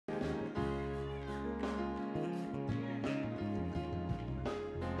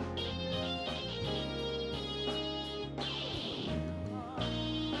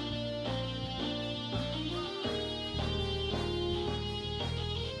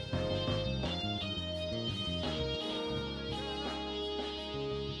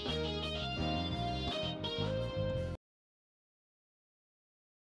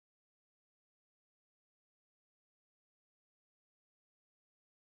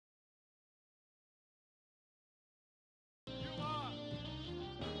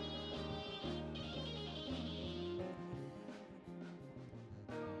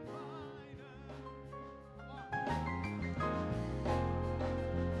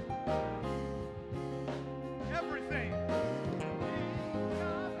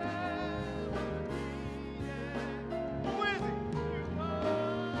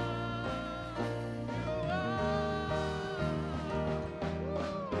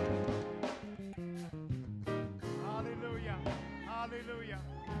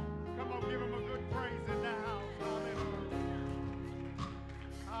on, give him a good praise in the house. Hallelujah.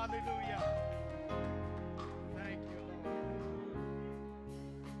 Hallelujah. Thank you, Lord.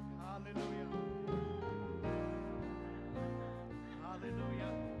 Hallelujah.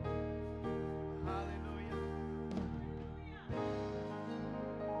 Hallelujah. Hallelujah.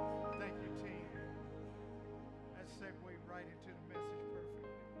 Thank you, team. That segued right into the message perfectly.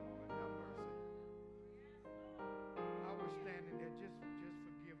 Lord, have mercy. I was standing there, just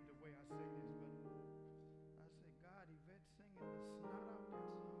forgive the way I say this, but I said, God, Yvette singing the snot out that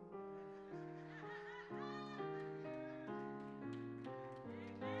song.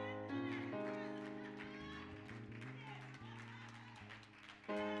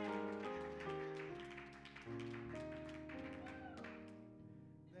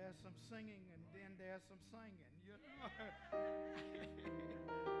 There's some singing and then there's some singing, you know.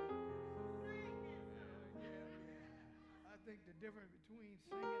 I think the difference between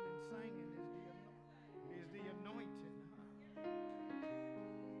singing and singing is the anointing. Huh?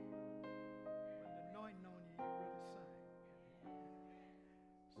 When the anointing on you, you really sing.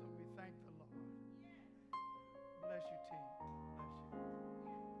 So we thank the Lord. Bless you, team. Bless you.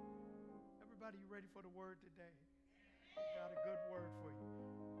 Everybody, you ready for the word today? Got a good word for you.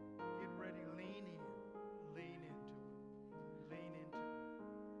 Get ready, lean in, lean into it, lean into it.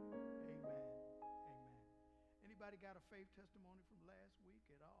 Amen, amen. Anybody got a faith testimony from last week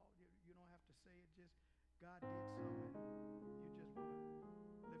at all? You don't have to say it, just God did something. You just want to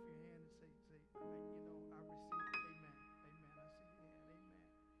lift your hand and say, you know, I received it. Amen, amen. I see your hand,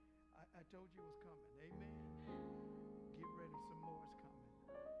 amen. I told you it was coming, amen. Get ready, some more is coming.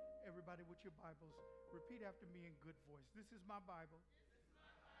 Everybody with your Bibles, repeat after me in good voice. This is my Bible.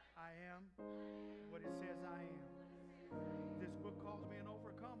 I am what it says I am. This book calls me an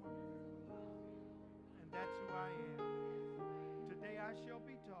overcomer, and that's who I am. Today I shall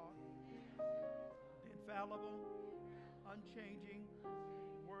be taught the infallible, unchanging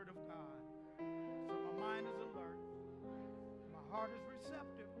Word of God. So my mind is alert, my heart is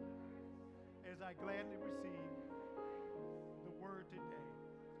receptive as I gladly receive the Word today.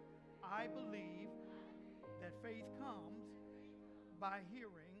 I believe that faith comes by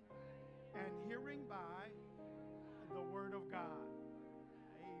hearing, and hearing by the Word of God.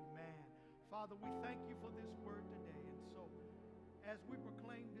 Amen. Father, we thank you for this word today. And so, as we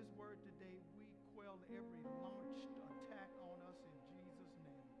proclaim this word today, we quell every launched attack on us in Jesus'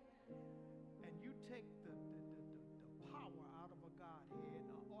 name. And you take the power out of a Godhead,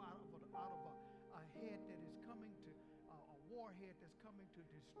 or out of a head that is coming to, a warhead that's coming to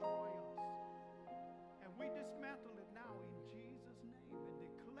destroy us. And we dismantle it now in Jesus' name and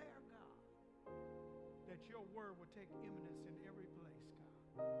declare, God, that your word will take eminence in every place, God.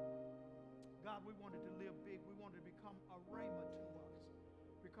 God, we wanted to live big. We wanted to become a rhema to us,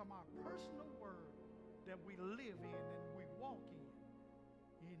 become our personal word that we live in and we walk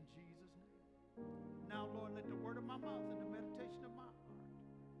in Jesus' name. Now, Lord, let the word of my mouth and the meditation of my heart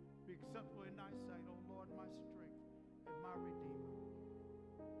be acceptable in thy sight, O Lord, my strength and my redeemer.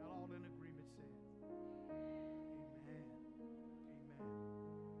 And all in agreement said, amen. Amen.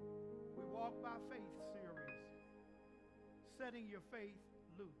 We walk by faith series, setting your faith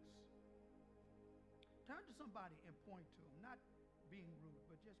loose. Turn to somebody and point to them, not being rude,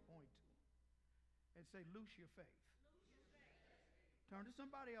 but just point to them and say, loose your faith. Loose your faith. Turn to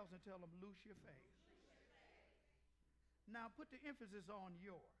somebody else and tell them, loose your faith. Loose your faith. Now put the emphasis on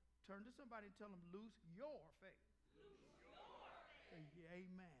your. Turn to somebody and tell them, loose your faith. Loose your faith.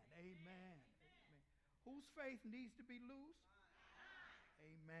 Amen. Amen. Amen. Whose faith needs to be loose?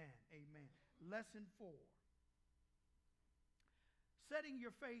 Amen. Amen. Lesson 4. Setting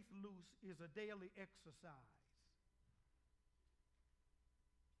your faith loose is a daily exercise.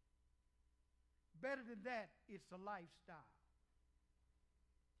 Better than that, it's a lifestyle.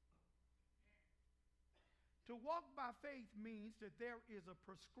 To walk by faith means that there is a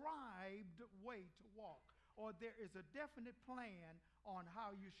prescribed way to walk, or there is a definite plan on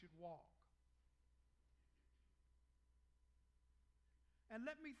how you should walk. And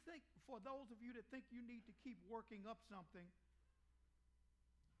let me think, for those of you that think you need to keep working up something,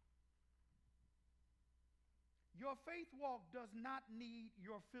 your faith walk does not need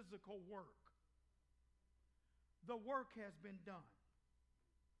your physical work. The work has been done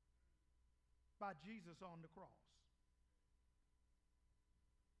by Jesus on the cross.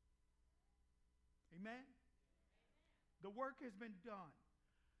 Amen? The work has been done.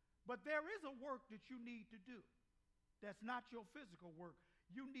 But there is a work that you need to do. That's not your physical work.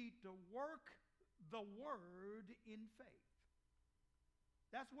 You need to work the word in faith.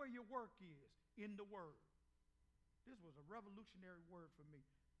 That's where your work is, in the word. This was a revolutionary word for me.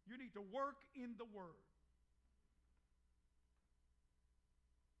 You need to work in the Word.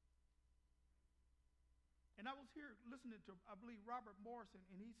 And I was here listening to, I believe, Robert Morrison,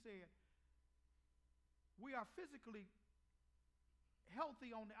 and he said, we are physically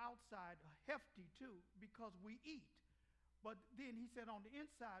healthy on the outside, hefty too, because we eat. But then he said on the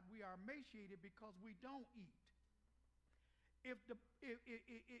inside, we are emaciated because we don't eat. If the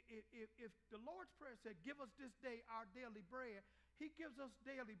Lord's Prayer said, give us this day our daily bread, he gives us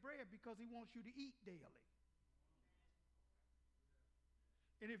daily bread because he wants you to eat daily.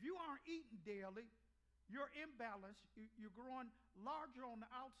 And if you aren't eating daily, you're imbalanced, you're growing larger on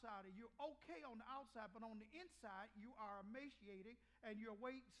the outside, and you're okay on the outside, but on the inside, you are emaciated and you're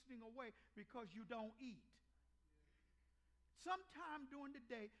wasting away because you don't eat. Sometime during the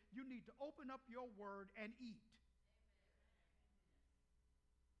day, you need to open up your word and eat.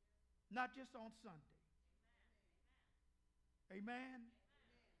 Not just on Sunday. Amen?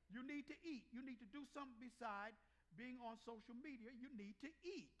 You need to eat. You need to do something besides being on social media. You need to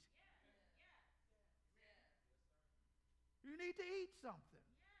eat. You need to eat something.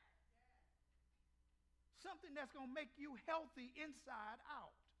 Something that's going to make you healthy inside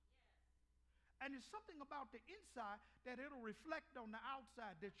out. And there's something about the inside that it'll reflect on the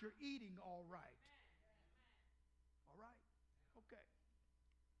outside that you're eating all right. All right? Okay.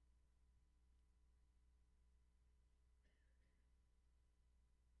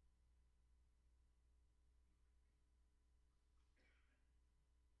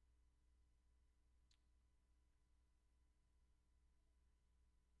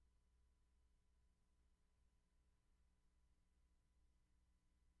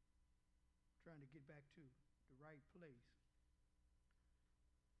 Trying to get back to the right place.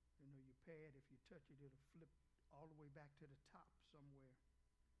 You know, your pad, if you touch it, it'll flip all the way back to the top somewhere.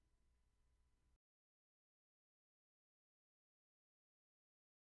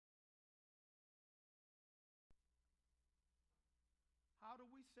 How do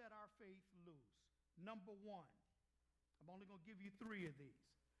we set our faith loose? Number one, I'm only going to give you 3 of these.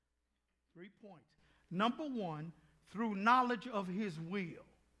 3 points. Number one, through knowledge of his will.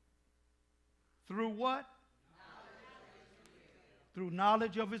 Through what? Through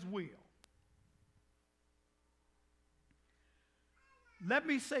knowledge of his will. Let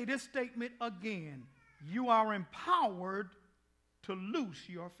me say this statement again. You are empowered to loose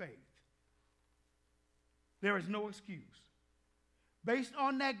your faith. There is no excuse. Based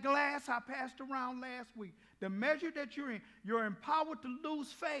on that glass I passed around last week, the measure that you're in, you're empowered to lose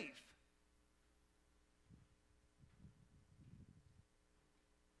faith.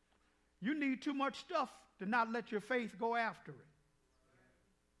 You need too much stuff to not let your faith go after it.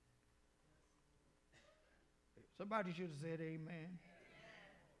 Somebody should have said amen.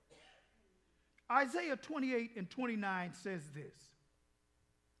 Isaiah 28 and 29 says this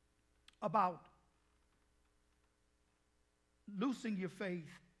about loosing your faith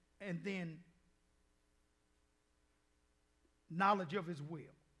and then knowledge of his will.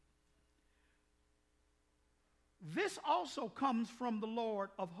 This also comes from the Lord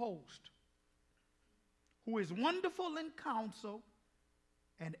of hosts, who is wonderful in counsel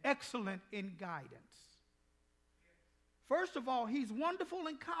and excellent in guidance. First of all, he's wonderful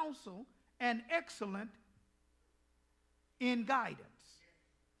in counsel and excellent in guidance.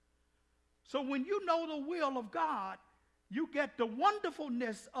 So when you know the will of God, you get the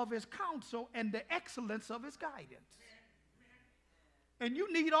wonderfulness of his counsel and the excellence of his guidance. And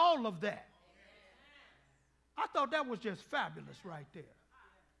you need all of that. I thought that was just fabulous right there.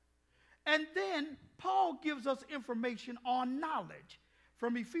 And then Paul gives us information on knowledge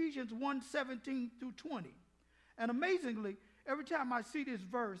from Ephesians 1:17 through 20. And amazingly, every time I see this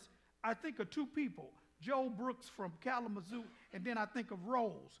verse, I think of 2 people, Joe Brooks from Kalamazoo, and then I think of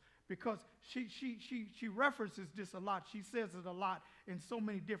Rose, because she references this a lot. She says it a lot in so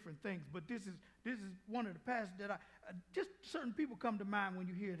many different things. But this is one of the passages that just certain people come to mind when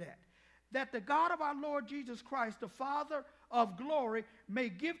you hear that. That the God of our Lord Jesus Christ, the Father of glory, may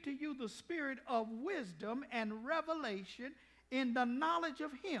give to you the spirit of wisdom and revelation in the knowledge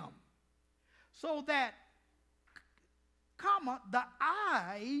of him, so that, the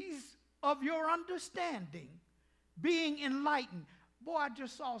eyes of your understanding being enlightened. Boy, I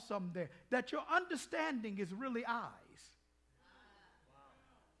just saw something there. That your understanding is really eyes.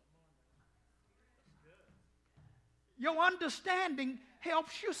 Your understanding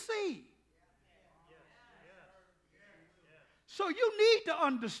helps you see. So you need to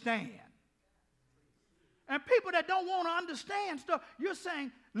understand. And people that don't want to understand stuff, you're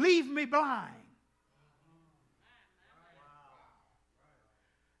saying, leave me blind.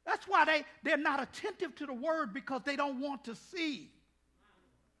 That's why they're not attentive to the word, because they don't want to see.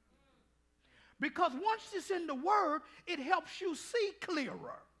 Because once it's in the Word, it helps you see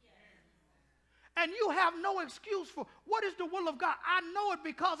clearer. And you have no excuse for what is the will of God. I know it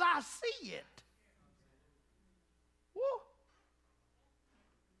because I see it. Woo.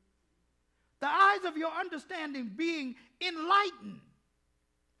 The eyes of your understanding being enlightened.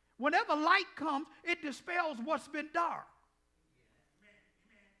 Whenever light comes, it dispels what's been dark.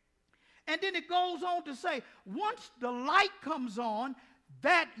 And then it goes on to say, once the light comes on,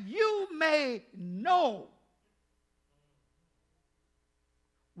 that you may know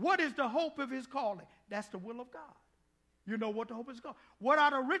what is the hope of his calling. That's the will of God. You know what the hope is called. What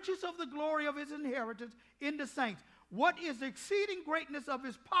are the riches of the glory of his inheritance in the saints? What is the exceeding greatness of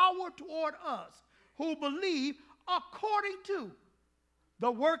his power toward us who believe, according to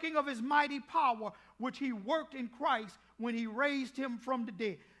the working of his mighty power, which he worked in Christ when he raised him from the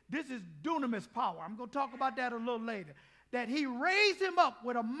dead. This is dunamis power. I'm going to talk about that a little later. That he raised him up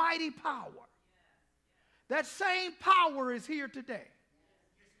with a mighty power. That same power is here today.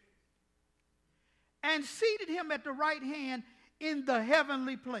 And seated him at the right hand in the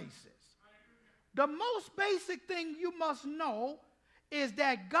heavenly places. The most basic thing you must know is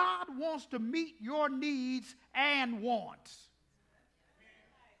that God wants to meet your needs and wants.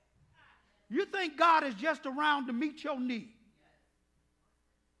 You think God is just around to meet your need.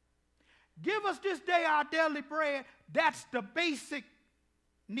 Give us this day our daily bread. That's the basic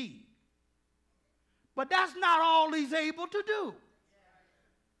need. But that's not all he's able to do.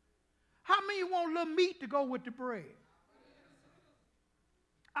 How many want a little meat to go with the bread?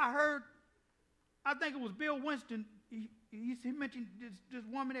 I heard, I think it was Bill Winston, he mentioned this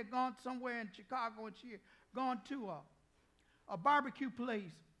woman had gone somewhere in Chicago and she had gone to a barbecue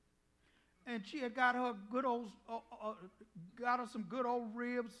place. And she had got her good old, got her some good old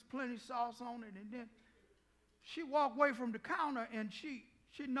ribs, plenty of sauce on it. And then she walked away from the counter and she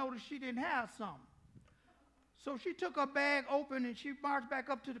noticed she didn't have some. So she took her bag open and she marched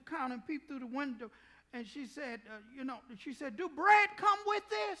back up to the counter and peeped through the window. And she said, she said, do bread come with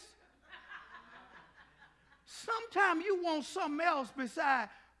this? Sometimes you want something else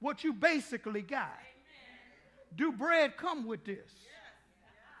besides what you basically got. Amen. Do bread come with this?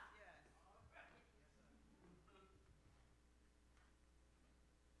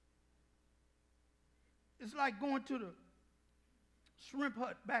 It's like going to the shrimp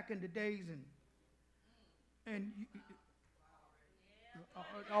hut back in the days and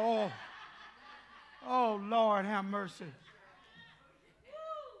oh Lord have mercy.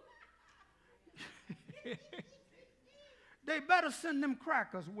 They better send them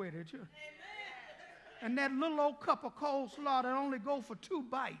crackers with it. And that little old cup of coleslaw that only go for 2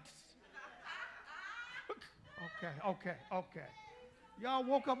 bites. Okay. Y'all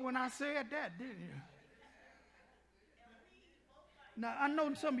woke up when I said that, didn't you? Now, I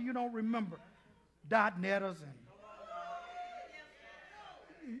know some of you don't remember Dotnetters and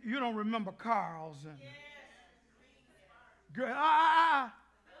you don't remember Carl's and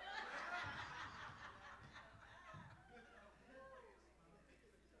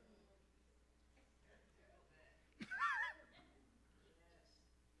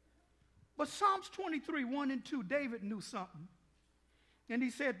But Psalms 23, 1 and 2, David knew something. And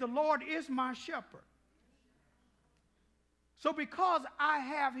he said, the Lord is my shepherd. So because I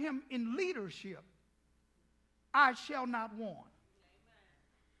have him in leadership, I shall not want.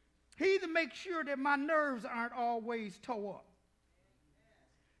 He that makes sure that my nerves aren't always tore up.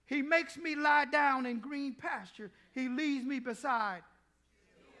 He makes me lie down in green pasture. He leads me beside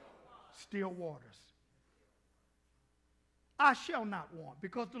still waters. I shall not want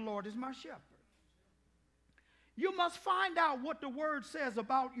because the Lord is my shepherd. You must find out what the word says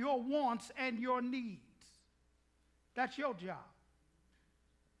about your wants and your needs. That's your job.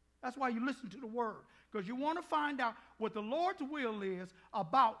 That's why you listen to the word, because you want to find out what the Lord's will is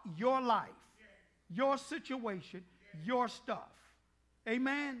about your life, your situation, your stuff.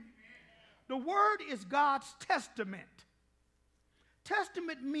 Amen? The word is God's testament.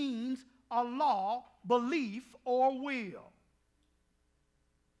 Testament means a law, belief, or will.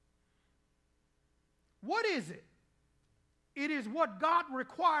 What is it? It is what God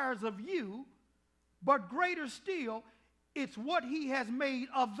requires of you, but greater still, it's what he has made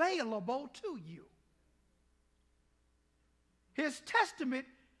available to you. His testament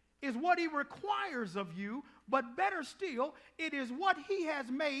is what he requires of you, but better still, it is what he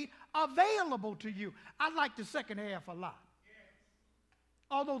has made available to you. I like the second half a lot.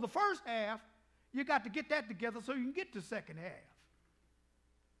 Although the first half, you got to get that together so you can get the second half.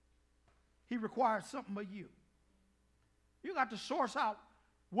 He requires something of you. You got to source out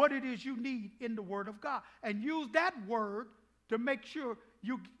what it is you need in the Word of God and use that word to make sure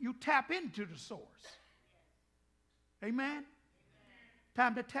you tap into the source. Amen?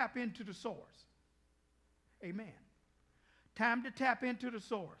 Time to tap into the source. Amen. Time to tap into the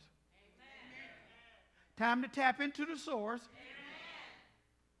source. Time to tap into the source.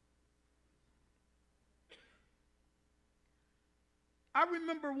 I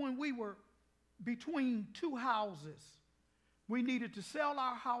remember when we were between two houses, we needed to sell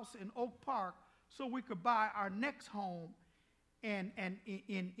our house in Oak Park so we could buy our next home in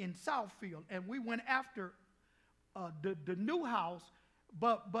Southfield. And we went after the new house,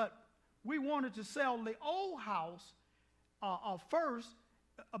 but we wanted to sell the old house first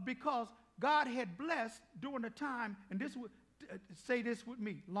because God had blessed during the time, and this would say this with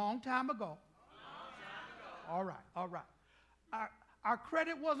me, long time ago. All right. Our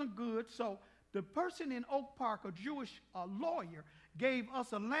credit wasn't good, so the person in Oak Park, a Jewish lawyer, gave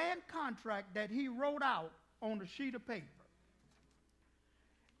us a land contract that he wrote out on a sheet of paper.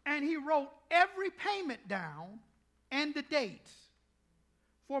 And he wrote every payment down and the dates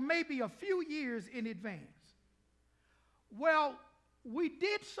for maybe a few years in advance. Well, we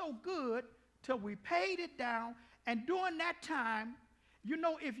did so good till we paid it down, and during that time, you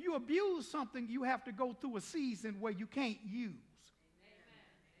know, if you abuse something, you have to go through a season where you can't use.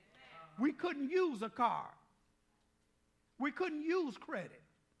 We couldn't use a car. We couldn't use credit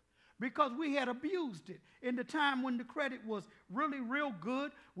because we had abused it. In the time when the credit was really real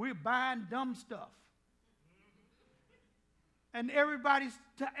good, we were buying dumb stuff. And every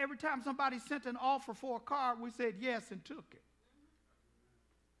time somebody sent an offer for a car, we said yes and took it.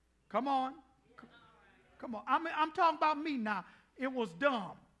 Come on. Come on. I'm talking about me now. It was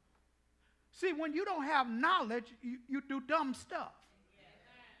dumb. See, when you don't have knowledge, you do dumb stuff.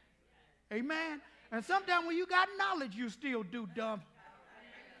 Amen. And sometimes when you got knowledge, you still do dumb.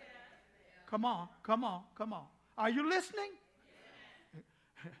 Come on. Are you listening?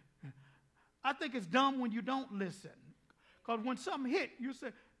 I think it's dumb when you don't listen. Because when something hit, you say,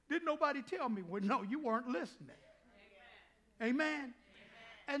 didn't nobody tell me? Well, no, you weren't listening. Amen.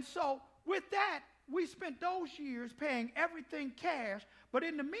 And so with that, we spent those years paying everything cash. But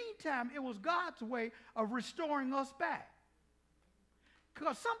in the meantime, it was God's way of restoring us back.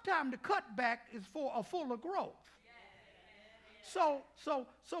 Because sometimes the cutback is for a fuller growth. So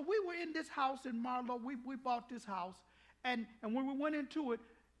we were in this house in Marlow. We bought this house. And when we went into it,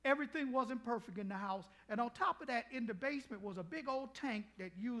 everything wasn't perfect in the house. And on top of that, in the basement was a big old tank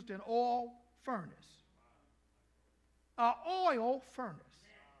that used an oil furnace. An oil furnace.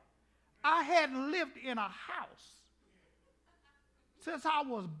 I hadn't lived in a house since I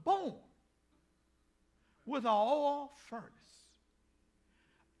was born with an oil furnace.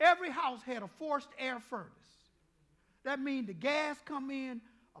 Every house had a forced air furnace. That means the gas come in,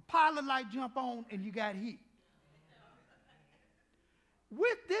 a pilot light jump on, and you got heat.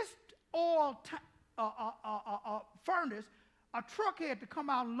 With this oil furnace, a truck had to come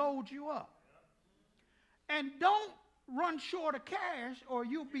out and load you up. And don't run short of cash or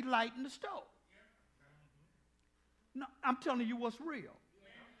you'll be lighting the stove. No, I'm telling you what's real.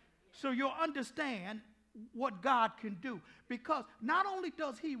 So you'll understand what God can do. Because not only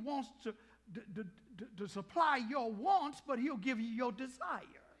does he want to supply your wants, but he'll give you your desire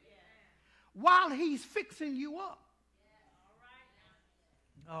while he's fixing you up.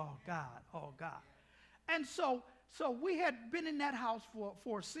 Oh, God. And so we had been in that house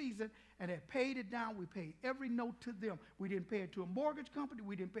for a season and had paid it down. We paid every note to them. We didn't pay it to a mortgage company.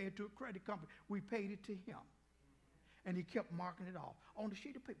 We didn't pay it to a credit company. We paid it to him. And he kept marking it off on the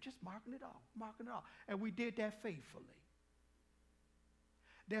sheet of paper, just marking it off. And we did that faithfully.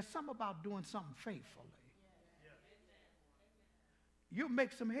 There's something about doing something faithfully. You'll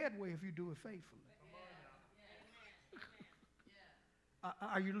make some headway if you do it faithfully.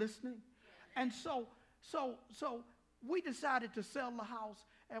 Are you listening? And so we decided to sell the house,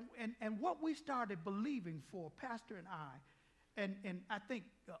 and what we started believing for, Pastor and I think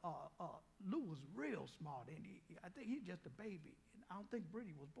Lou was real smart, and I think he's just a baby. And I don't think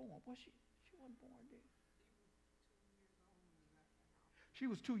Brittany was born. Was she? She wasn't born then. She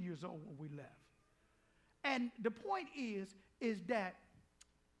was 2 years old when we left. And the point is that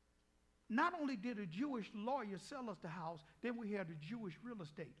not only did a Jewish lawyer sell us the house, then we had a Jewish real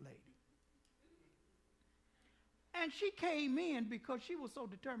estate lady. And she came in because she was so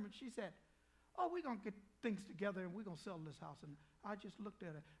determined. She said, oh, we're going to get things together and we're going to sell this house. And I just looked at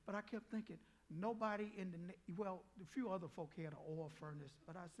her. But I kept thinking, nobody in well, a few other folk had an oil furnace.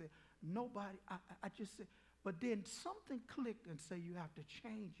 But I said, nobody. I just said, but then something clicked and said, you have to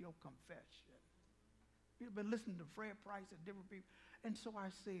change your confession. You've been listening to Fred Price and different people. And so I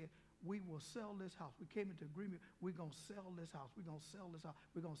said, we will sell this house. We came into agreement, we're going to sell this house. We're going to sell this house.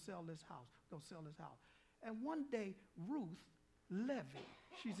 We're going to sell this house. We're going to sell this house. And one day, Ruth Levy,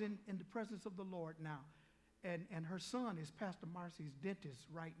 she's in the presence of the Lord now, and her son is Pastor Marcy's dentist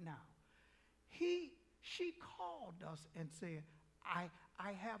right now. She called us and said, I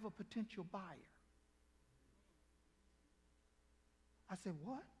have a potential buyer. I said,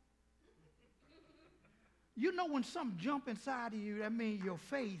 what? You know when something jump inside of you, that means your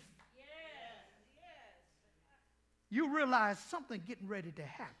faith. You realize something getting ready to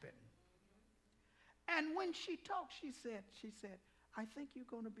happen. And when she talked, she said, I think you're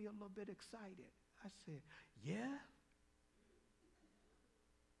going to be a little bit excited. I said, yeah.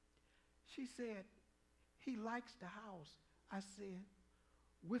 She said, he likes the house. I said,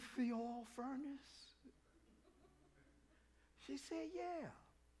 with the oil furnace? She said, yeah.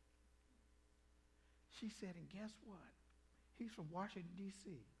 She said, and guess what? He's from Washington, D.C.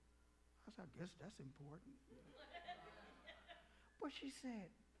 I said, I guess that's important. But she said,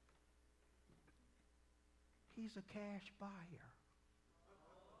 he's a cash buyer.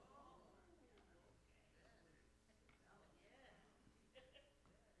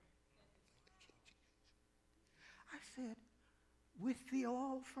 I said, with the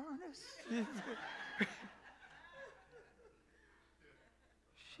oil furnace?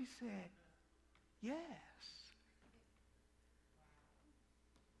 She said, yes.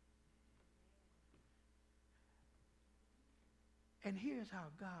 And here's how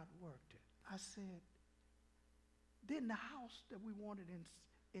God worked it. I said, then the house that we wanted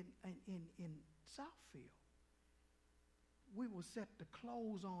in Southfield, we were set to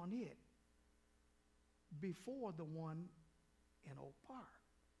close on it before the one in Oak Park.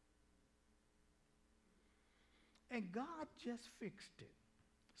 And God just fixed it.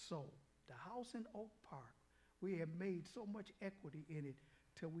 So the house in Oak Park, we had made so much equity in it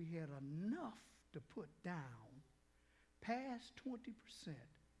till we had enough to put down past 20%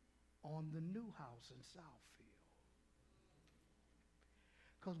 on the new house in Southfield.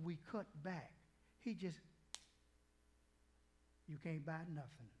 Because we cut back. You can't buy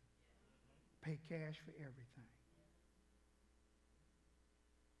nothing. Pay cash for everything.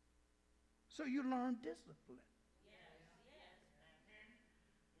 So you learn discipline.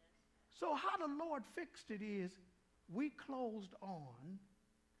 So how the Lord fixed it is, we closed on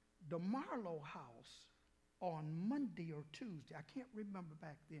the Marlowe house on Monday or Tuesday. I can't remember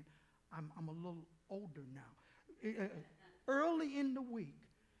back then. I'm a little older now. Early in the week.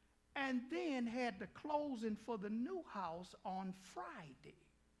 And then had the closing for the new house on Friday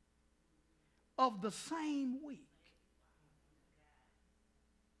of the same week.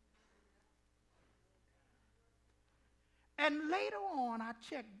 And later on, I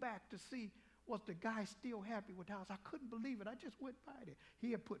checked back to see, was the guy still happy with the house? I couldn't believe it. I just went by there.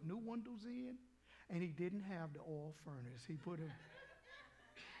 He had put new windows in, and he didn't have the oil furnace. He put in.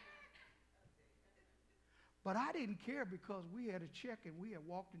 But I didn't care because we had a check and we had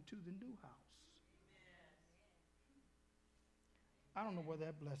walked into the new house. I don't know whether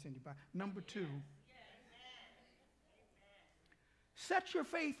that blessed anybody. Number 2, set your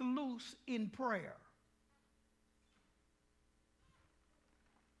faith loose in prayer.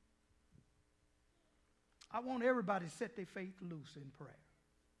 I want everybody to set their faith loose in prayer.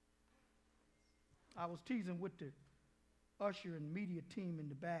 I was teasing with the usher and media team in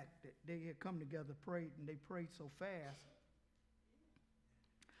the back that they had come together, prayed, and they prayed so fast.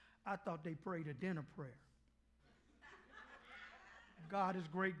 I thought they prayed a dinner prayer. God is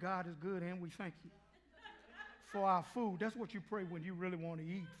great, God is good, and we thank you for our food. That's what you pray when you really want to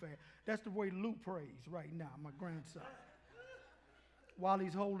eat fast. That's the way Luke prays right now, my grandson. While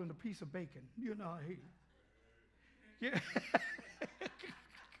he's holding a piece of bacon. You know, yeah.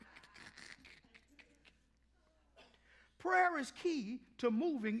 Prayer is key to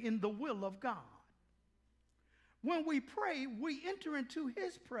moving in the will of God. When we pray, we enter into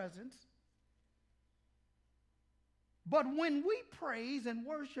his presence. But when we praise and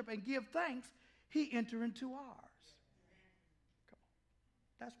worship and give thanks, he enters into ours. Come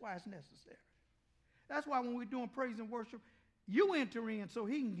on. That's why it's necessary. That's why when we're doing praise and worship, you enter in so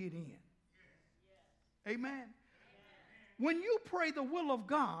he can get in. Amen. When you pray the will of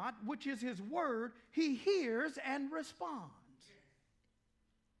God, which is his word, he hears and responds.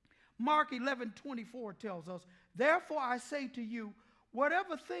 Mark 11:24 tells us, therefore I say to you,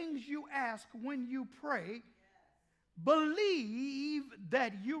 whatever things you ask when you pray, believe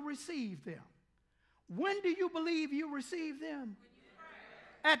that you receive them. When do you believe you receive them?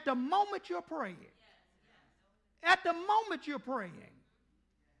 At the moment you're praying. At the moment you're praying.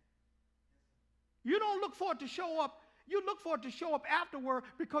 You don't look for it to show up You look for it to show up afterward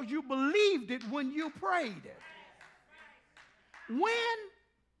because you believed it when you prayed it. When?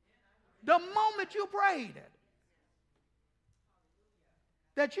 The moment you prayed it.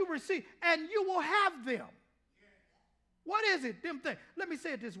 That you receive, and you will have them. What is it? Them things. Let me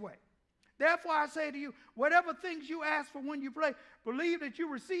say it this way. Therefore I say to you, whatever things you ask for when you pray, believe that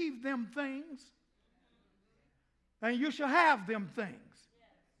you receive them things, and you shall have them things.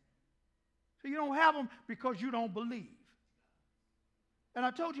 So you don't have them because you don't believe. And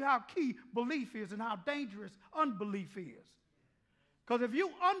I told you how key belief is and how dangerous unbelief is. Because if you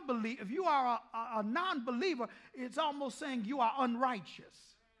are a non-believer, it's almost saying you are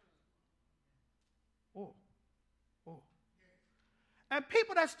unrighteous. Oh. And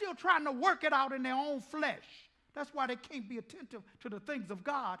people that's still trying to work it out in their own flesh, that's why they can't be attentive to the things of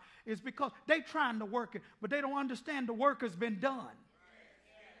God, is because they're trying to work it, but they don't understand the work has been done.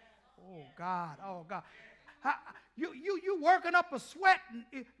 Oh, God. You working up a sweat,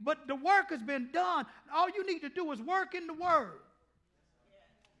 but the work has been done. All you need to do is work in the Word.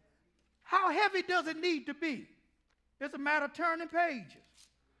 How heavy does it need to be? It's a matter of turning pages.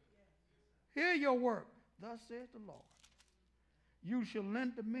 Hear your work. Thus saith the Lord. You shall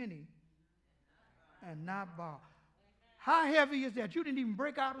lend to many and not borrow. How heavy is that? You didn't even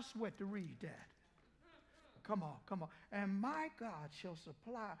break out a sweat to read that. Come on. And my God shall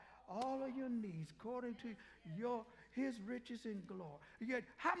supply all of your needs according to his riches in glory. Yet,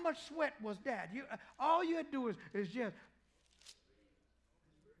 how much sweat was that? All you had to do is just.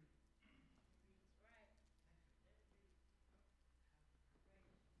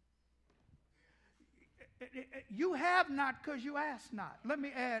 You have not because you ask not. Let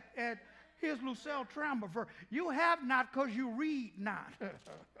me add here's Lucille Tramber verse. You have not because you read not.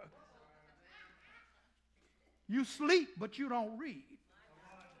 You sleep, but you don't read.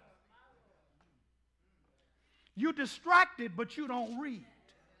 You're distracted, but you don't read.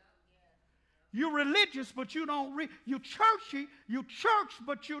 You're religious, but you don't read. You churchy,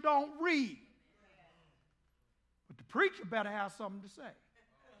 but you don't read. But the preacher better have something to say.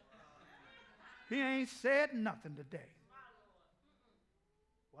 He ain't said nothing today.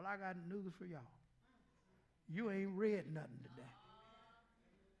 Well, I got news for y'all. You ain't read nothing today.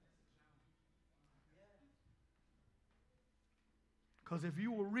 Because if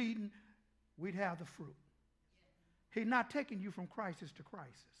you were reading, we'd have the fruit. He's not taking you from crisis to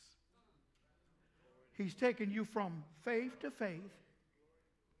crisis. He's taking you from faith to faith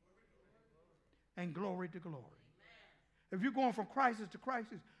and glory to glory. If you're going from crisis to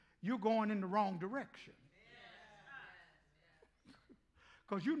crisis, you're going in the wrong direction.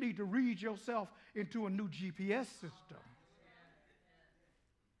 Because you need to read yourself into a new GPS system.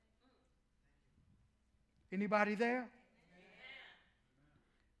 Anybody there?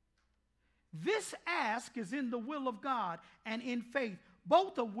 This ask is in the will of God and in faith,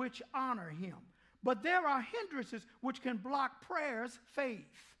 both of which honor him. But there are hindrances which can block prayers, faith.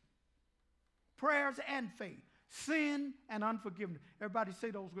 Prayers and faith. Sin and unforgiveness. Everybody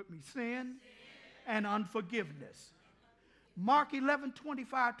say those with me. Sin and unforgiveness. Mark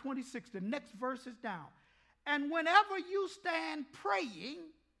 11:25-26. The next verse is down. And whenever you stand praying,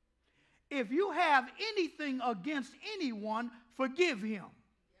 if you have anything against anyone, forgive him.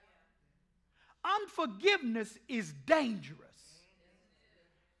 Unforgiveness is dangerous.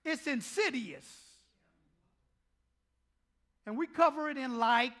 It's insidious. And we cover it in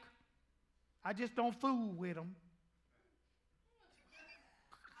like, I just don't fool with them.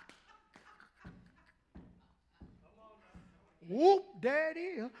 Whoop, there it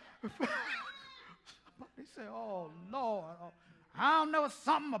is. Somebody say, oh, Lord, I don't know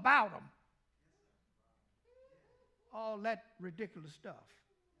something about them. All that ridiculous stuff.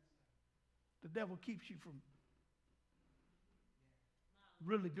 The devil keeps you from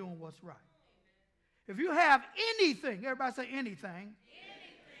really doing what's right. If you have anything, everybody say anything,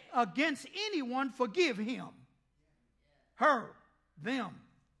 against anyone, forgive him, her, them,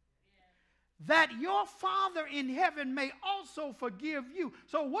 that your Father in heaven may also forgive you.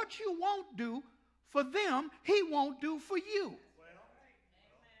 So what you won't do for them, he won't do for you.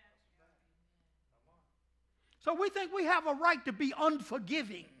 So we think we have a right to be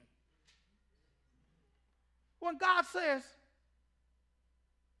unforgiving. When God says,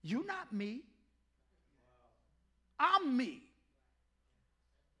 you're not me, I'm me,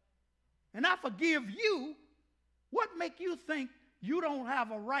 and I forgive you, what make you think you don't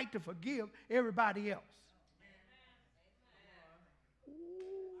have a right to forgive everybody else?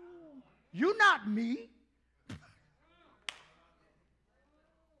 Ooh, you're not me.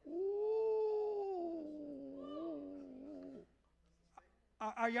 Ooh.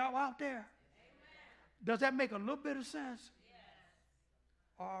 Are y'all out there? Does that make a little bit of sense? Yes.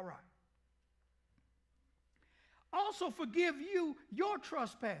 All right. Also forgive you your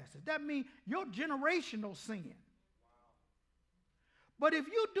trespasses. That means your generational sin. But if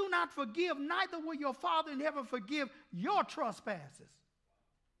you do not forgive, neither will your Father in heaven forgive your trespasses.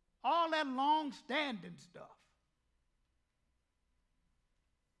 All that long-standing stuff.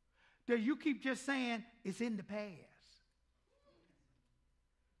 That you keep just saying it's in the past.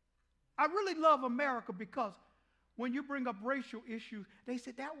 I really love America because when you bring up racial issues, they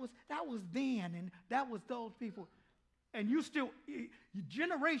said that was then and that was those people. And you still,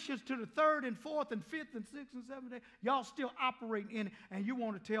 generations to the third and fourth and fifth and sixth and seventh day, y'all still operating in it, and you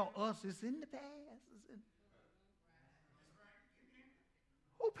want to tell us it's in the past.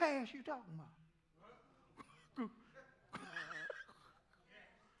 Who past you talking about?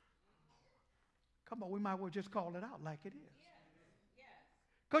 Come on, we might well just call it out like it is.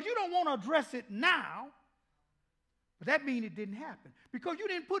 Because you don't want to address it now, but that means it didn't happen. Because you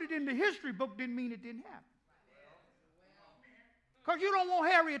didn't put it in the history book didn't mean it didn't happen. Because you don't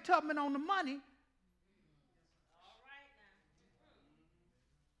want Harriet Tubman on the money.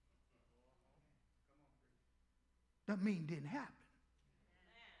 Doesn't mean it didn't happen.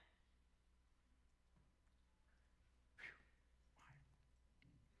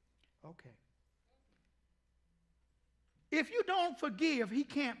 Okay. If you don't forgive, he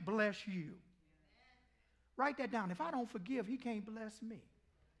can't bless you. Write that down. If I don't forgive, he can't bless me.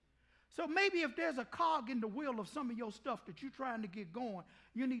 So maybe if there's a cog in the wheel of some of your stuff that you're trying to get going,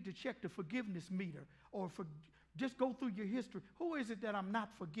 you need to check the forgiveness meter or just go through your history. Who is it that I'm not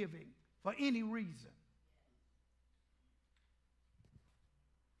forgiving for any reason?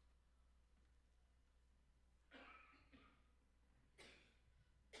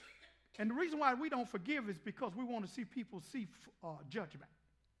 And the reason why we don't forgive is because we want to see people see judgment.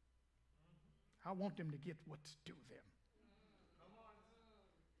 I want them to get what's due them.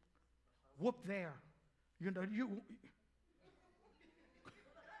 Whoop there. You know, you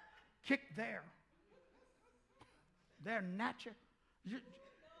kick there. They're natural.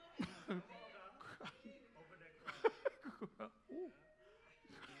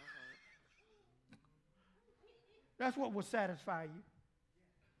 That's what will satisfy you.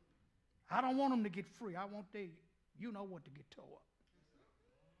 I don't want them to get free. I want you know what, to get tore up.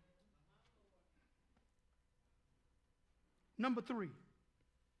 Number 3.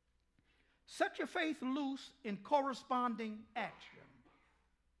 Set your faith loose in corresponding action.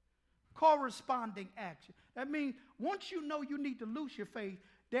 Corresponding action. That means once you know you need to loose your faith,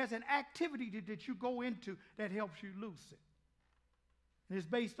 there's an activity that you go into that helps you loose it. And it's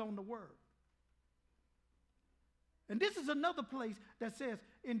based on the word. And this is another place that says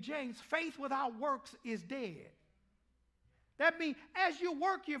in James, faith without works is dead. That means as you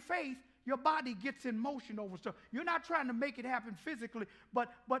work your faith, your body gets in motion over stuff. You're not trying to make it happen physically, but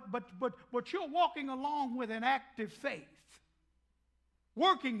you're walking along with an active faith.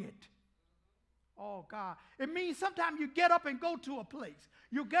 Working it. Oh, God. It means sometimes you get up and go to a place.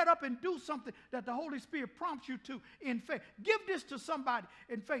 You get up and do something that the Holy Spirit prompts you to in faith. Give this to somebody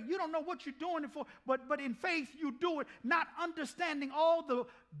in faith. You don't know what you're doing it for, but in faith you do it, not understanding all the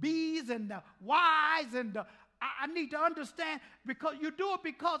B's and the Y's and the I need to understand, because you do it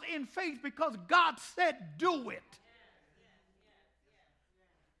because in faith, because God said do it.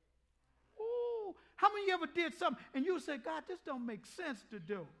 Ooh, how many of you ever did something and you said, God, this don't make sense to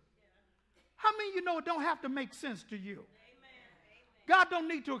do? How many of you know it don't have to make sense to you? God don't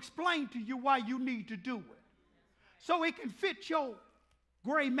need to explain to you why you need to do it. So it can fit your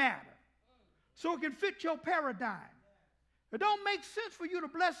gray matter. So it can fit your paradigm. It don't make sense for you to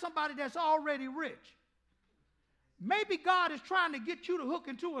bless somebody that's already rich. Maybe God is trying to get you to hook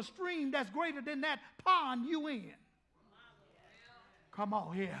into a stream that's greater than that pond you in. Come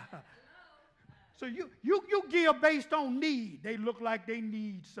on here. So you give based on need. They look like they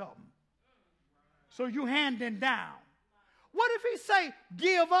need something. So you hand them down. What if he say,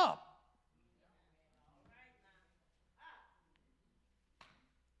 give up?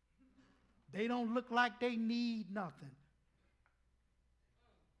 They don't look like they need nothing.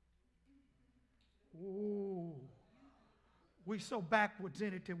 Ooh. We so backwards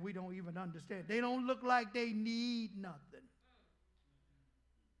in it that we don't even understand. They don't look like they need nothing.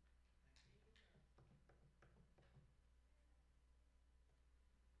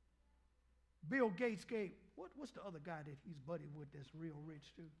 Bill Gates gave, what's the other guy that he's buddied with that's real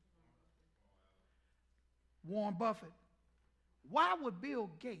rich too? Warren Buffett. Why would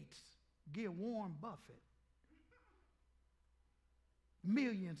Bill Gates give Warren Buffett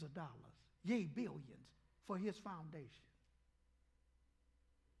millions of dollars, yea, billions, for his foundation?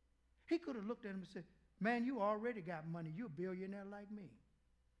 He could have looked at him and said, Man, you already got money. You're a billionaire like me.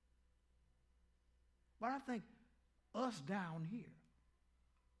 But I think us down here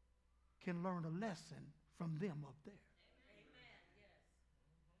can learn a lesson from them up there.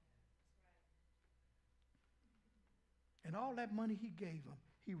 And all that money he gave them,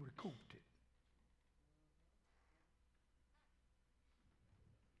 he recouped it.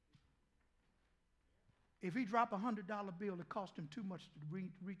 If he dropped a $100 bill, it cost him too much to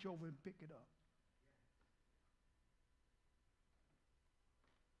reach over and pick it up.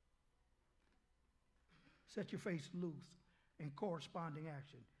 Set your face loose in corresponding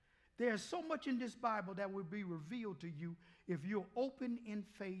action. There's so much in this Bible that will be revealed to you if you're open in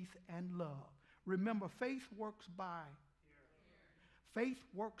faith and love. Remember, faith works by. Faith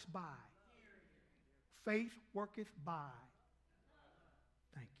works by. Faith worketh by.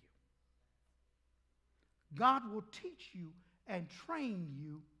 Thank you. God will teach you and train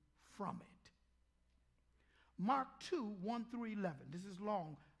you from it. Mark 2, 1 through 11. This is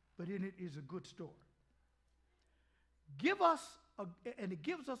long, but in it is a good story. And it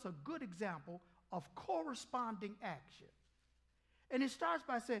gives us a good example of corresponding action. And it starts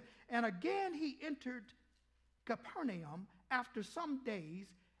by saying, and again he entered Capernaum after some days,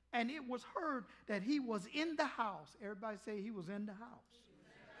 and it was heard that he was in the house. Everybody say he was in the house.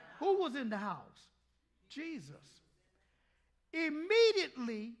 Who was in the house? Jesus.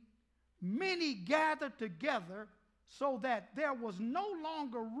 Immediately, many gathered together so that there was no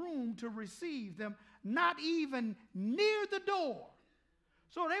longer room to receive them, not even near the door.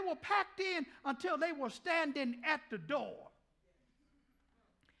 So they were packed in until they were standing at the door.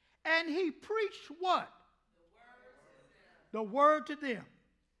 And he preached what? The word to them.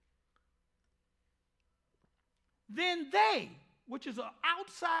 Then they, which is an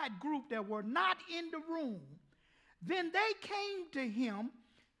outside group that were not in the room, then they came to him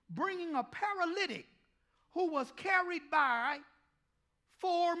bringing a paralytic who was carried by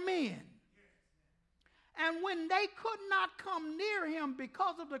 4 men. And when they could not come near him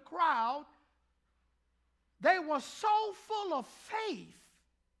because of the crowd, they were so full of faith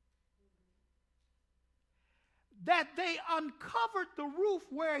that they uncovered the roof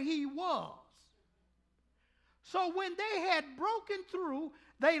where he was. So when they had broken through,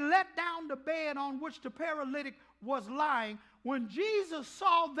 they let down the bed on which the paralytic was lying. When Jesus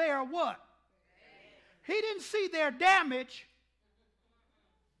saw their what? He didn't see their damage.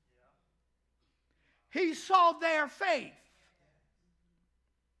 He saw their faith.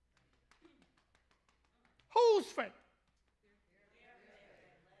 Whose faith?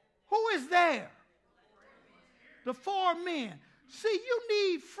 Who is there? The 4 men. See, you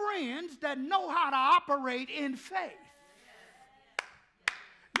need friends that know how to operate in faith.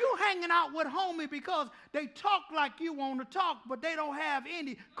 You hanging out with homie because they talk like you want to talk, but they don't have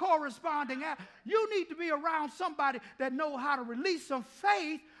any corresponding. You need to be around somebody that know how to release some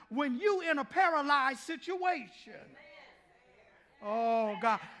faith when you in a paralyzed situation. Oh,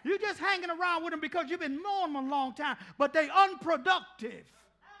 God. You're just hanging around with them because you've been knowing them a long time, but they unproductive.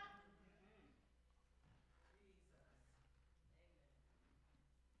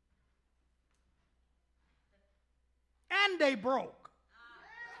 And they broke.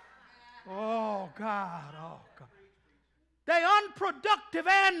 Oh, God. Oh, God. They unproductive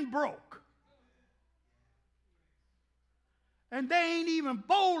and broke. And they ain't even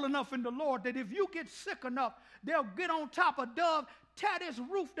bold enough in the Lord that if you get sick enough, they'll get on top of Dove, tear this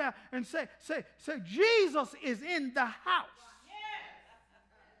roof down, and say, Jesus is in the house.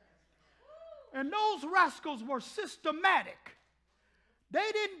 And those rascals were systematic.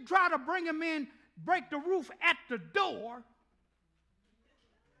 They didn't try to bring him in, break the roof at the door.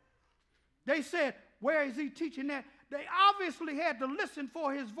 They said, where is he teaching that? They obviously had to listen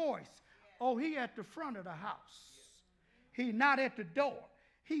for his voice. Oh, he at the front of the house. He not at the door.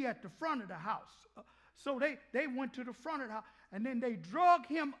 He at the front of the house. So they went to the front of the house, and then they drug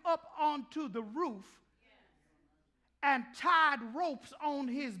him up onto the roof and tied ropes on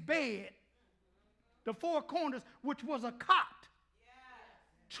his bed, the 4 corners, which was a cot.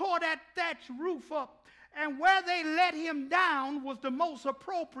 Tore that thatch roof up, and where they let him down was the most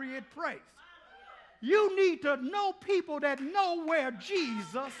appropriate place. You need to know people that know where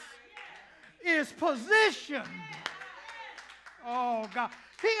Jesus is positioned. Oh, God.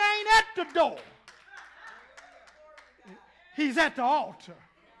 He ain't at the door. He's at the altar.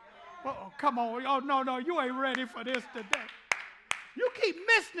 Oh, come on. Oh, no, you ain't ready for this today. You keep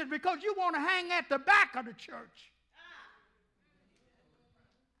missing it because you want to hang at the back of the church.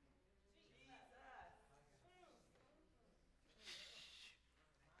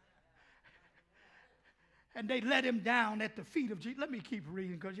 And they let him down at the feet of Jesus. Let me keep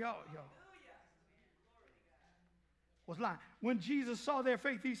reading because y'all. was lying. When Jesus saw their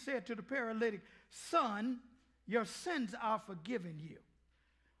faith, he said to the paralytic, son, your sins are forgiven you.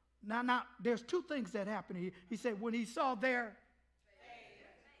 Now, there's two things that happened here. He said, when he saw their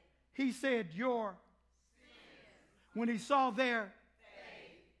faith, he said, your sins. When he saw their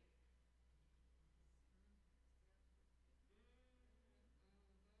faith.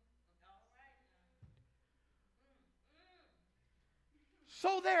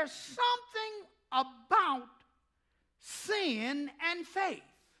 So there's something about sin and faith.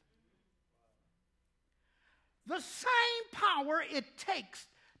 The same power it takes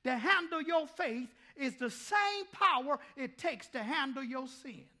to handle your faith is the same power it takes to handle your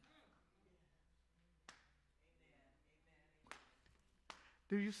sin.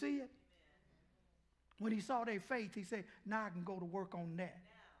 Do you see it? When he saw their faith, he said, now I can go to work on that.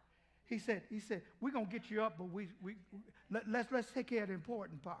 He said, we're going to get you up, but let's take care of the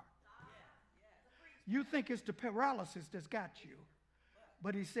important part. You think it's the paralysis that's got you.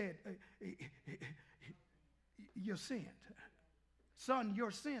 But he said, your sins. Son, your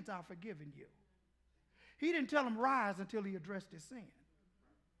sins are forgiven you. He didn't tell him rise until he addressed his sin.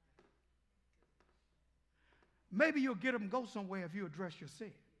 Maybe you'll get him go somewhere if you address your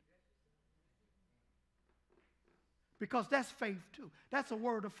sin. Because that's faith too. That's a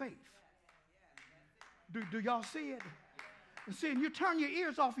word of faith. Do y'all see it? And see, and you turn your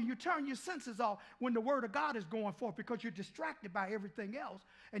ears off and you turn your senses off when the word of God is going forth because you're distracted by everything else.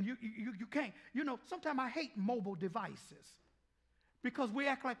 And you can't, sometimes I hate mobile devices because we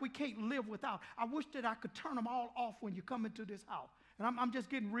act like we can't live without. I wish that I could turn them all off when you come into this house. And I'm just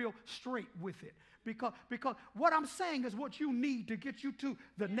getting real straight with it. Because what I'm saying is what you need to get you to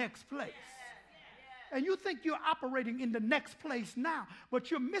the next place. And you think you're operating in the next place now, but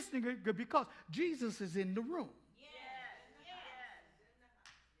you're missing it because Jesus is in the room.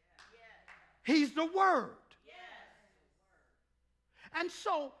 He's the Word. And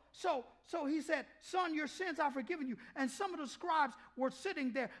so he said, son, your sins are forgiven you. And some of the scribes were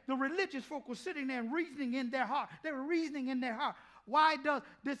sitting there. The religious folk were sitting there and reasoning in their heart. They were reasoning in their heart. Why does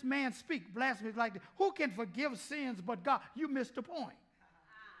this man speak blasphemy like this? Who can forgive sins but God? You missed the point.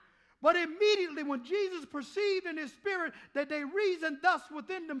 But immediately when Jesus perceived in his spirit that they reasoned thus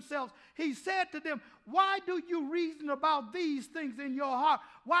within themselves, he said to them, why do you reason about these things in your heart?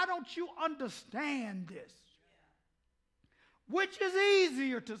 Why don't you understand this? Which is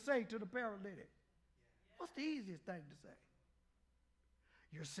easier to say to the paralytic? What's the easiest thing to say?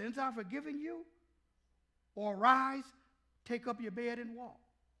 Your sins are forgiven you? Or rise, take up your bed and walk.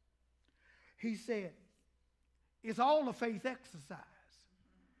 He said, it's all a faith exercise.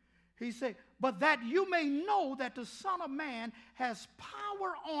 He said, but that you may know that the Son of Man has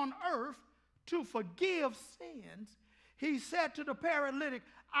power on earth to forgive sins, he said to the paralytic,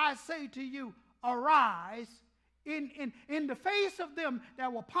 I say to you, arise. In the face of them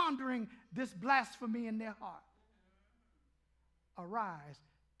that were pondering this blasphemy in their heart. Arise,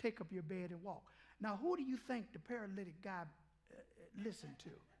 take up your bed and walk. Now, who do you think the paralytic guy listened to?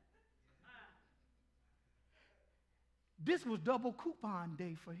 This was double coupon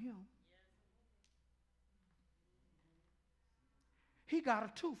day for him. He got a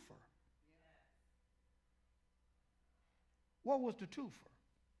twofer. What was the twofer?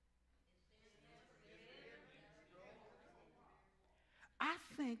 I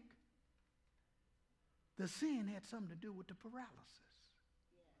think the sin had something to do with the paralysis.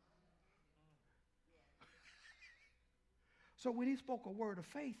 So when he spoke a word of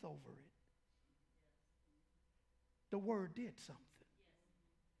faith over it, the word did something.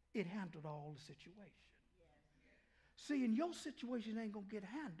 It handled all the situation. See, in your situation ain't going to get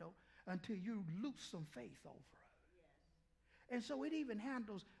handled until you loose some faith over it. And so it even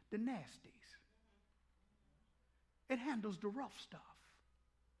handles the nasties. It handles the rough stuff.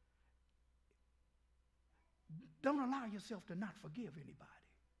 Don't allow yourself to not forgive anybody.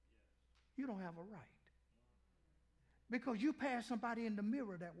 You don't have a right. Because you passed somebody in the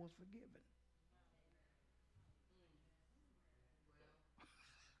mirror that was forgiven.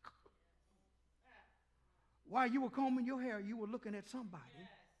 While you were combing your hair, you were looking at somebody.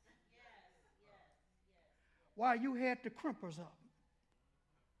 While you had the crimpers up.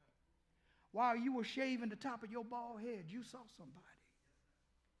 While you were shaving the top of your bald head, you saw somebody.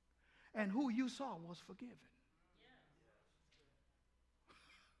 And who you saw was forgiven.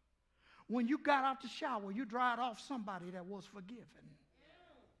 When you got out the shower, you dried off somebody that was forgiven.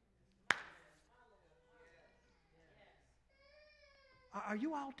 Are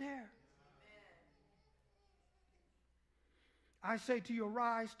you out there? I say to you,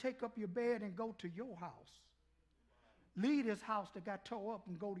 arise, take up your bed and go to your house. Leave this house that got tore up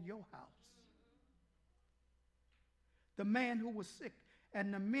and go to your house. the man who was sick,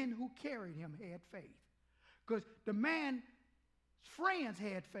 and the men who carried him had faith. Because the man's friends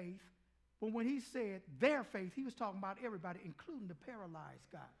had faith, but when he said their faith, he was talking about everybody, including the paralyzed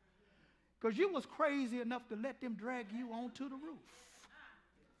guy. Because you was crazy enough to let them drag you onto the roof.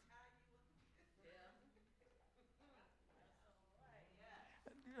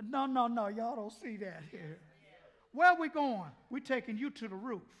 No, y'all don't see that here. Where are we going? We're taking you to the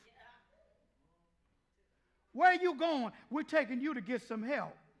roof. Where are you going? We're taking you to get some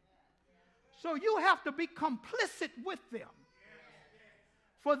help. So you have to be complicit with them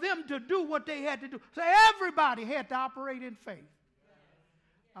for them to do what they had to do. So everybody had to operate in faith.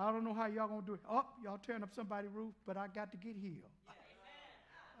 I don't know how y'all going to do it. Oh, y'all tearing up somebody's roof, but I got to get healed.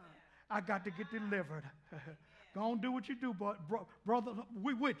 I got to get delivered. Go on, do what you do, but brother,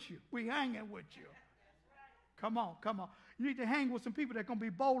 we with you. We hanging with you. Come on. You need to hang with some people that are going to be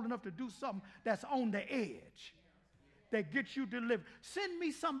bold enough to do something that's on the edge, that gets you delivered. Send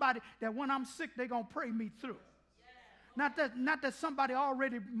me somebody that when I'm sick, they're going to pray me through. Not that somebody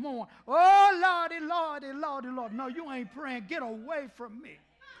already mourn. Oh, Lordy. No, you ain't praying. Get away from me.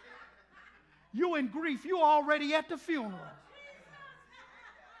 You in grief. You already at the funeral.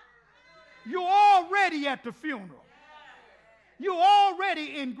 You already at the funeral. You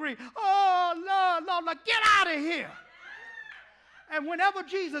already in grief. Oh, Lord, get out of here. And whenever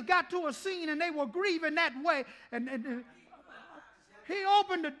Jesus got to a scene and they were grieving that way, and he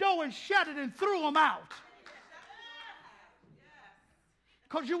opened the door and shut it and threw them out.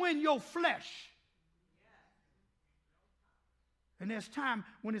 Because you're in your flesh. And there's time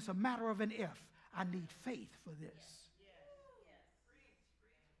when it's a matter of an if. I need faith for this.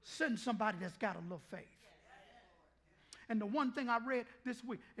 Send somebody that's got a little faith. And the one thing I read this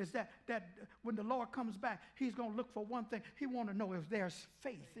week is that when the Lord comes back, he's going to look for one thing. He wants to know if there's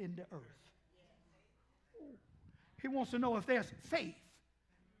faith in the earth. He wants to know if there's faith.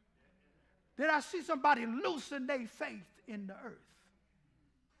 Did I see somebody loosen their faith in the earth?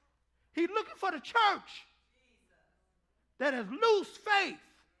 He's looking for the church that has loose faith.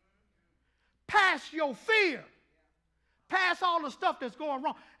 Past your fear. Past all the stuff that's going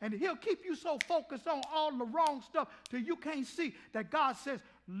wrong. And he'll keep you so focused on all the wrong stuff till you can't see that God says,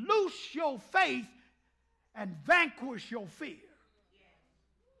 loose your faith and vanquish your fear.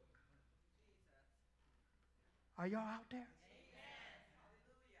 Are y'all out there?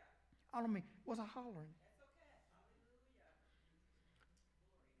 I don't mean, was I hollering?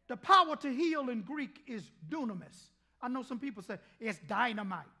 The power to heal in Greek is dunamis. I know some people say it's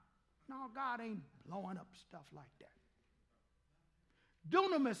dynamite. No, God ain't blowing up stuff like that.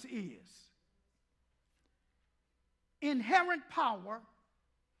 Dunamis is inherent power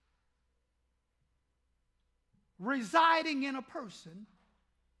residing in a person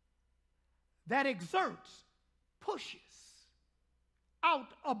that exerts, pushes out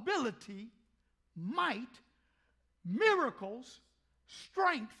ability, might, miracles,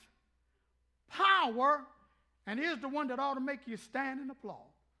 strength, power, and here's the one that ought to make you stand and applaud: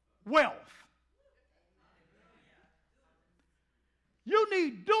 wealth. You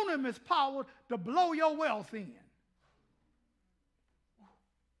need dunamis power to blow your wealth in.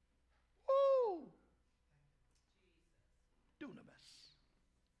 Woo! Dunamis.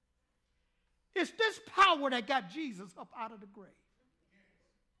 It's this power that got Jesus up out of the grave.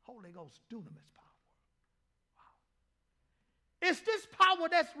 Holy Ghost, dunamis power. Wow. It's this power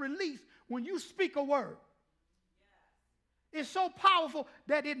that's released when you speak a word. It's so powerful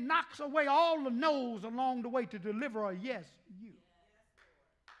that it knocks away all the no's along the way to deliver a yes, you.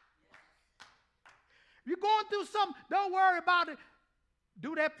 If you're going through something, don't worry about it.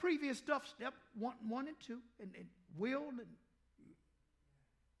 Do that previous stuff, step one and two, and will and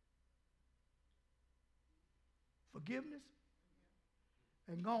forgiveness,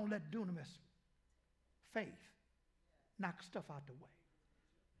 and go on, let dunamis, faith, knock stuff out the way.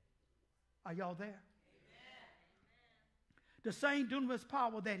 Are y'all there? Amen. The same dunamis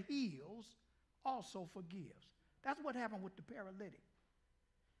power that heals also forgives. That's what happened with the paralytic.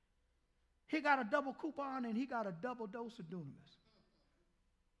 He got a double coupon and he got a double dose of dunamis.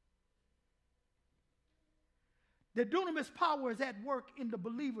 The dunamis power is at work in the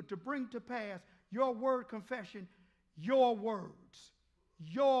believer to bring to pass your word confession, your words.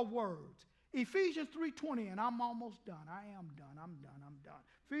 Your words. Ephesians 3:20, and I'm almost done. I'm done.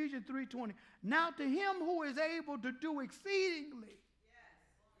 Ephesians 3:20. Now to him who is able to do exceedingly,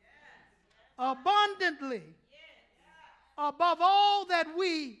 abundantly, above all that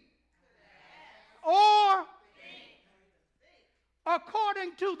we or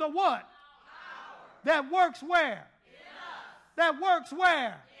according to the what? That works where? That works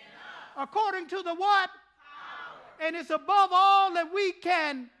where? According to the what? and it's above all that we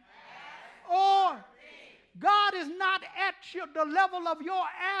can. Or God is not at the level of your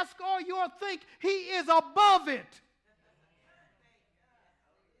ask or your think. He is above it.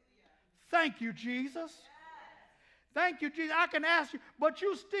 Thank you, Jesus. Thank you, Jesus. I can ask you, but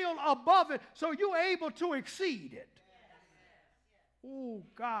you're still above it, so you're able to exceed it. Oh,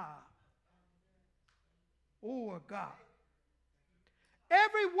 God. Oh, God.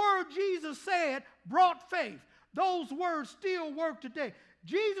 Every word Jesus said brought faith. Those words still work today.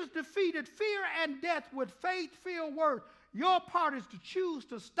 Jesus defeated fear and death with faith-filled words. Your part is to choose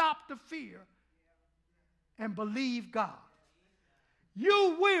to stop the fear and believe God.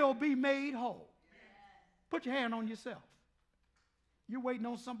 You will be made whole. Put your hand on yourself. You're waiting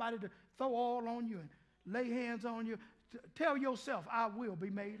on somebody to throw oil on you and lay hands on you. Tell yourself, I will be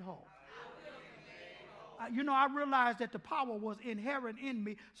made whole. You know, I realized that the power was inherent in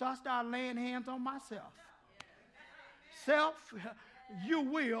me, so I started laying hands on myself. Self, you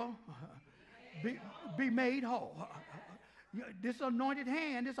will be made whole. This anointed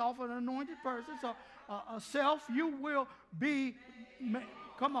hand is off an anointed person. So, self, you will be made.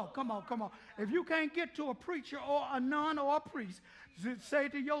 Come on, come on, come on. If you can't get to a preacher or a nun or a priest, say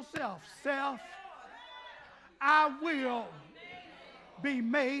to yourself, self, I will be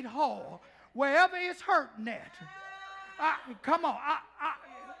made whole. Wherever it's hurting at. Come on.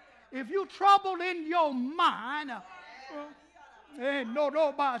 If you trouble in your mind,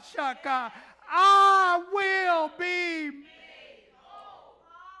 I will be.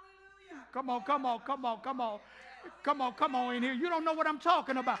 Come on, come on, come on, come on. Come on in here. You don't know what I'm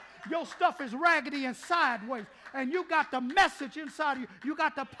talking about. Your stuff is raggedy and sideways. And you got the message inside of you. You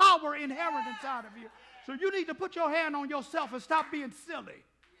got the power inherent inside of you. So you need to put your hand on yourself and stop being silly.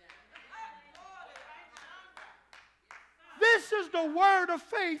 This is the word of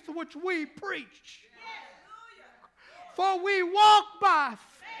faith which we preach. For we walk by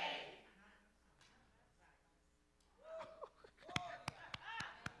faith.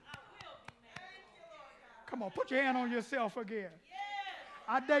 Come on, put your hand on yourself again.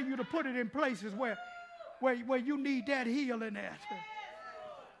 I dare you to put it in places where you need that healing at.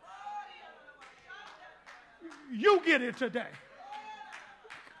 You get it today.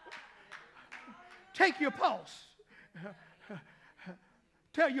 Take your pulse.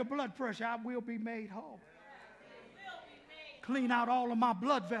 Tell your blood pressure, I will be made whole. Clean out all of my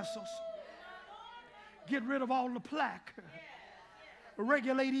blood vessels. Get rid of all the plaque.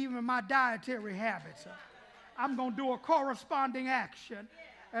 Regulate even my dietary habits. I'm going to do a corresponding action,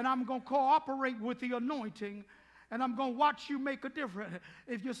 and I'm going to cooperate with the anointing, and I'm going to watch you make a difference.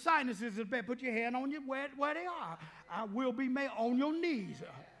 If your sinuses is bad, put your hand on you where they are. I will be made on your knees.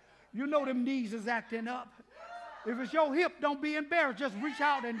 You know them knees is acting up. If it's your hip, don't be embarrassed. Just reach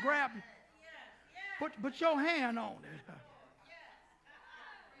out and grab it. Put your hand on it.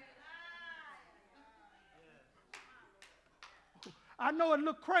 I know it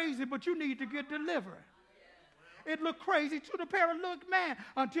looked crazy, but you need to get delivered. It looked crazy to the paralytic man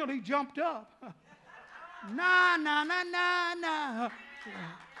until he jumped up. Nah.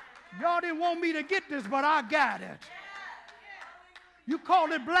 Y'all didn't want me to get this, but I got it. You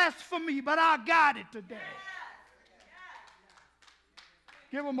call it blasphemy, but I got it today.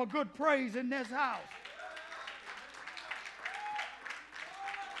 Give them a good praise in this house.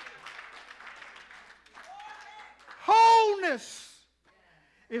 Wholeness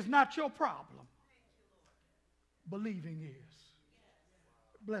is not your problem. Believing is.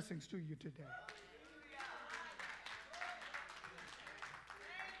 Blessings to you today.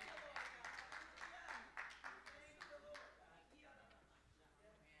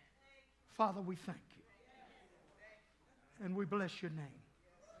 Father, we thank you. And we bless your name.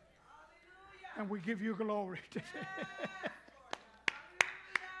 And we give you glory today.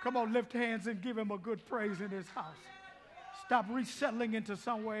 Come on, lift hands and give him a good praise in his house. Stop resettling into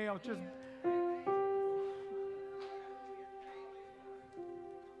somewhere else. Just